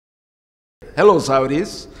Hello,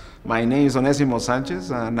 Saudis. My name is Onesimo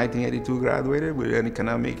Sanchez. 1982 graduated with an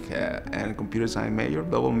economic and computer science major,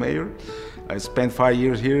 double major. I spent 5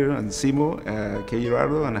 years here in CIMO,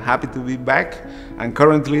 Girardo, and happy to be back. I'm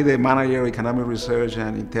currently the manager of economic research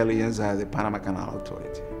and intelligence at the Panama Canal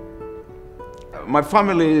Authority. My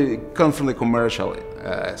family comes from the commercial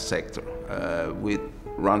sector. We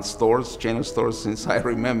run stores, chain of stores, since I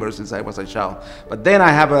remember, since I was a child. But then I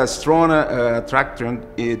have a strong attraction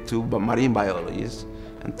to marine biology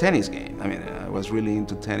and tennis game. I mean, I was really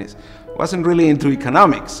into tennis. Wasn't really into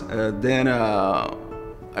economics. Then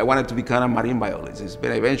I wanted to become a marine biologist,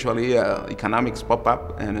 but eventually economics popped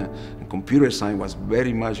up, and computer science was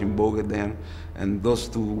very much in vogue then, and those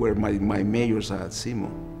two were my majors at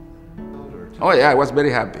CIMO. Oh yeah, I was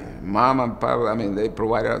very happy. Mom and Papa, I mean, they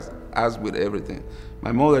provided us with everything.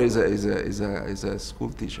 My mother is a school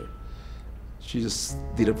teacher. She just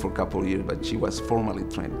did it for a couple of years, but she was formally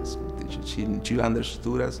trained as a school teacher. She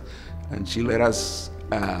understood us, and she let us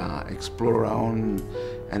explore around,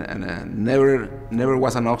 and never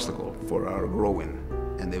was an obstacle for our growing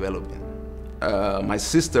and developing. My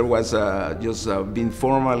sister was just being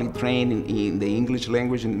formally trained in the English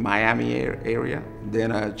language in Miami area.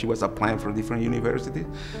 Then she was applying for different universities.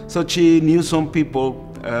 So she knew some people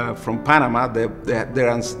from Panama, their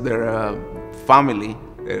family,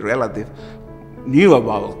 relative, knew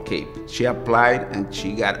about CAPE. She applied and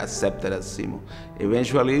she got accepted at CIMO.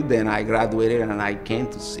 Eventually, then I graduated and I came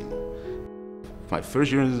to CIMO. My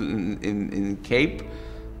first year in CAPE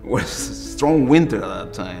was strong winter at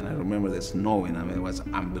that time. I remember the snowing. I mean, it was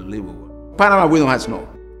unbelievable. Panama, we don't have snow.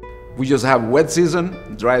 We just have wet season,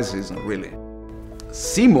 dry season, really.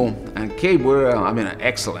 CIMO and CAPE were,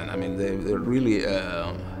 excellent. I mean, they really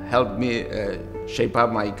helped me shape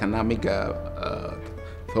up my economic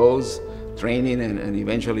thoughts, training, and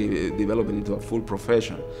eventually developing into a full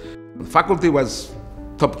profession. The faculty was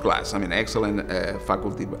top class. I mean, excellent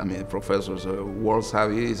faculty. I mean, professors, world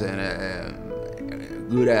savvies, and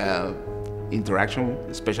good interaction,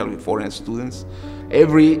 especially with foreign students.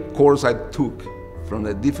 Every course I took from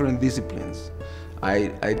the different disciplines,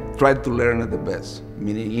 I tried to learn at the best,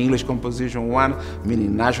 meaning English composition 1,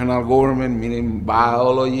 meaning national government, meaning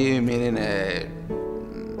biology, meaning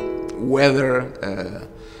weather,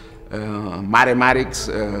 mathematics.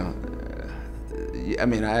 I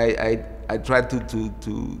mean, I tried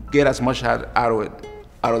to get as much out of it,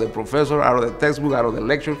 out of the professor, out of the textbook, out of the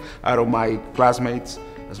lecture, out of my classmates,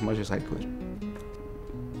 as much as I could.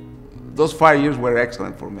 Those 5 years were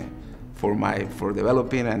excellent for me, for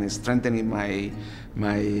developing and strengthening my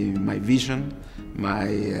vision,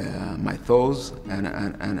 my thoughts,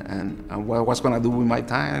 and what I was going to do with my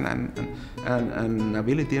time and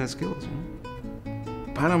ability and skills.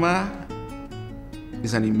 Panama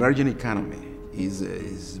is an emerging economy.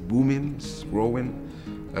 It's booming, it's growing,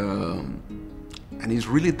 and it's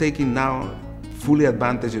really taking now fully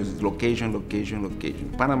advantage of its location.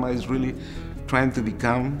 Panama is really trying to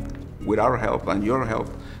become, with our help and your help,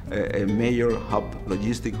 a major hub,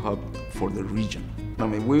 logistic hub for the region. I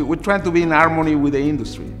mean, we're trying to be in harmony with the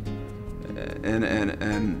industry, and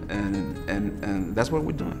that's what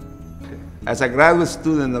we're doing. As a graduate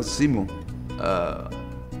student of CIMO,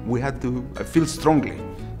 I feel strongly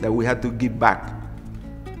that we had to give back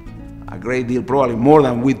a great deal, probably more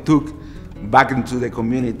than we took back into the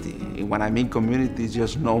community. And when I mean community,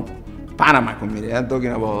 just no Panama community. I'm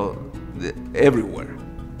talking about everywhere,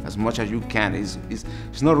 as much as you can. It's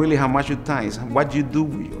not really how much you time, it's what you do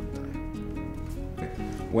with your time.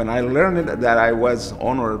 When I learned that I was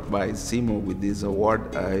honored by CIMO with this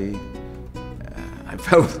award, I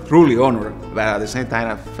felt truly honored, but at the same time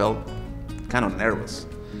I felt kind of nervous.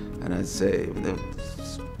 And I say,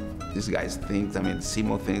 these guys think,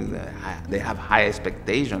 CIMO thinks that they have high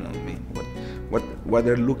expectation of me. What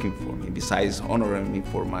they're looking for me, besides honoring me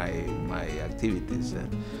for my activities.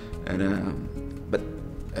 But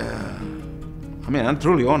I'm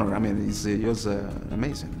truly honored. It's just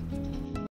amazing.